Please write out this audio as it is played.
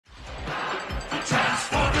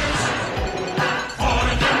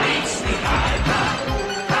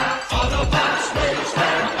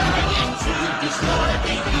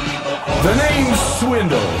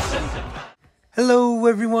Windows. Hello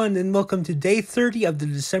everyone and welcome to day 30 of the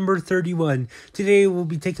December 31. Today we'll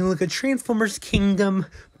be taking a look at Transformers Kingdom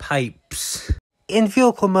Pipes. In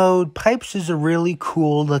vehicle mode, Pipes is a really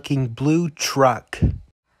cool looking blue truck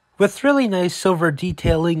with really nice silver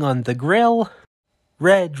detailing on the grille,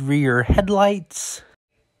 red rear headlights,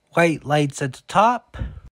 white lights at the top,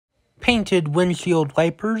 painted windshield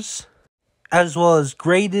wipers, as well as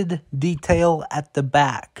graded detail at the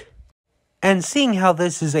back. And seeing how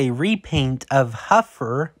this is a repaint of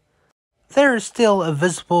Huffer, there is still a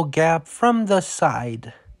visible gap from the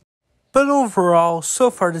side. But overall, so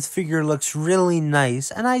far this figure looks really nice,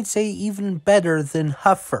 and I'd say even better than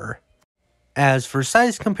Huffer. As for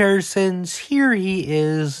size comparisons, here he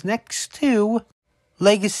is next to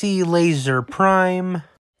Legacy Laser Prime,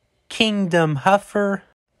 Kingdom Huffer,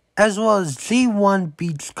 as well as G1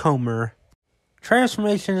 Beachcomber.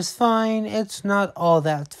 Transformation is fine, it's not all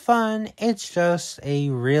that fun, it's just a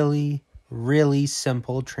really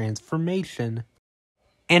simple transformation.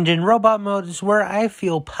 And in robot mode is where I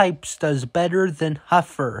feel Pipes does better than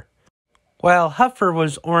Huffer. While Huffer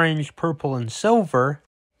was orange, purple, and silver,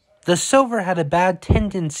 the silver had a bad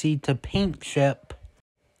tendency to paint chip,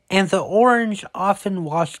 and the orange often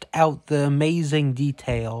washed out the amazing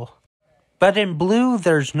detail. But in blue,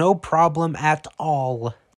 there's no problem at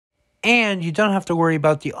all. And you don't have to worry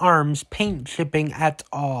about the arms paint chipping at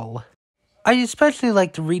all. I especially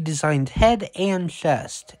like the redesigned head and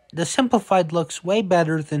chest. The simplified looks way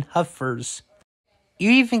better than Huffer's. You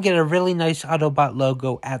even get a really nice Autobot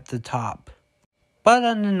logo at the top. But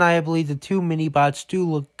undeniably, the two mini-bots do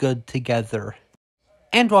look good together.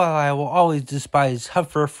 And while I will always despise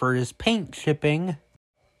Huffer for his paint chipping,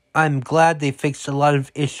 I'm glad they fixed a lot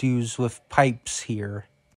of issues with Pipes here.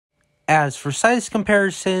 As for size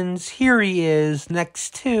comparisons, here he is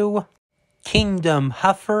next to Kingdom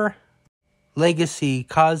Huffer, Legacy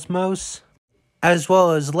Cosmos, as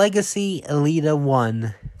well as Legacy Elita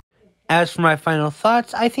 1. As for my final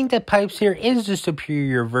thoughts, I think that Pipes here is the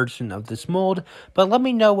superior version of this mold, but let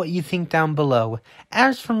me know what you think down below.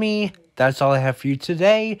 As for me, that's all I have for you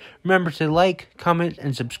today. Remember to like, comment,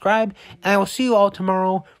 and subscribe, and I will see you all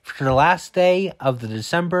tomorrow for the last day of the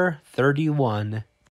December 31.